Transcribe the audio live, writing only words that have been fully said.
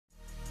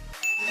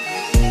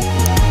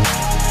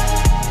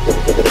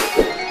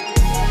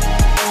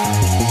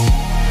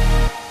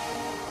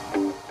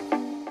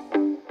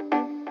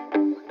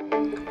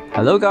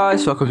Hello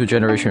guys, welcome to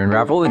Generation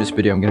Unravel. In this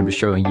video, I'm going to be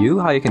showing you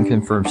how you can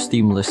confirm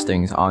Steam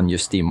listings on your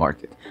Steam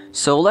market.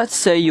 So let's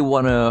say you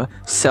want to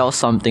sell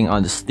something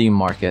on the Steam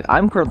market.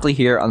 I'm currently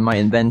here on my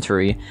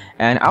inventory,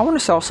 and I want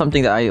to sell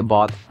something that I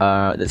bought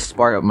that's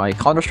part of my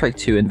Counter-Strike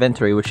 2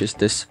 inventory, which is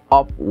this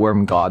Op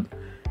Worm God.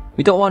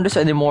 We don't want this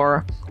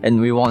anymore,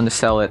 and we want to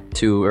sell it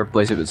to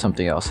replace it with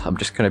something else. I'm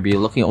just going to be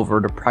looking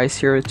over the price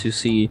here to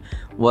see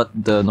what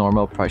the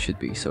normal price should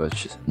be. So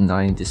it's just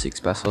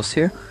 96 pesos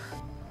here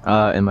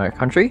in my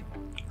country.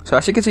 So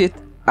as you can see, it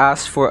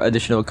asks for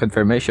additional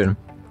confirmation.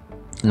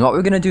 And what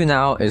we're gonna do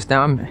now is,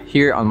 now I'm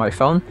here on my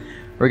phone,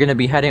 we're gonna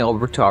be heading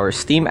over to our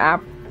Steam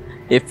app.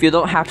 If you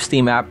don't have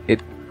Steam app,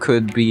 it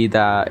could be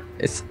that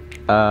it's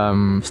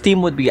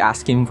Steam would be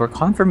asking for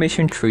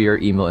confirmation through your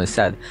email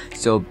instead.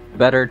 So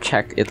better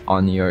check it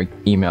on your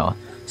email.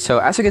 So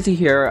as you can see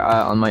here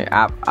on my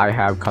app, I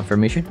have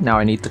confirmation. Now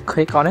I need to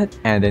click on it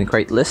and then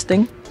create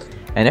listing.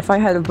 And if I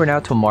head over now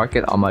to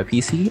market on my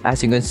PC,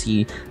 as you can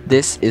see,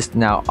 this is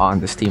now on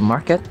the Steam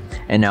market.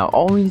 And now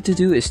all we need to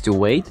do is to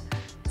wait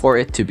for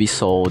it to be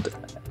sold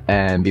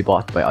and be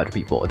bought by other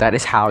people. That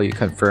is how you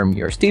confirm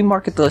your Steam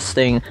market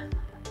listing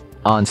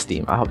on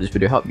Steam. I hope this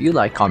video helped you.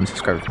 Like, comment,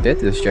 subscribe if you did.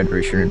 This is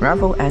Generation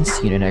Unravel, and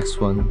see you in the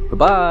next one.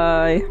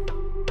 Bye-bye!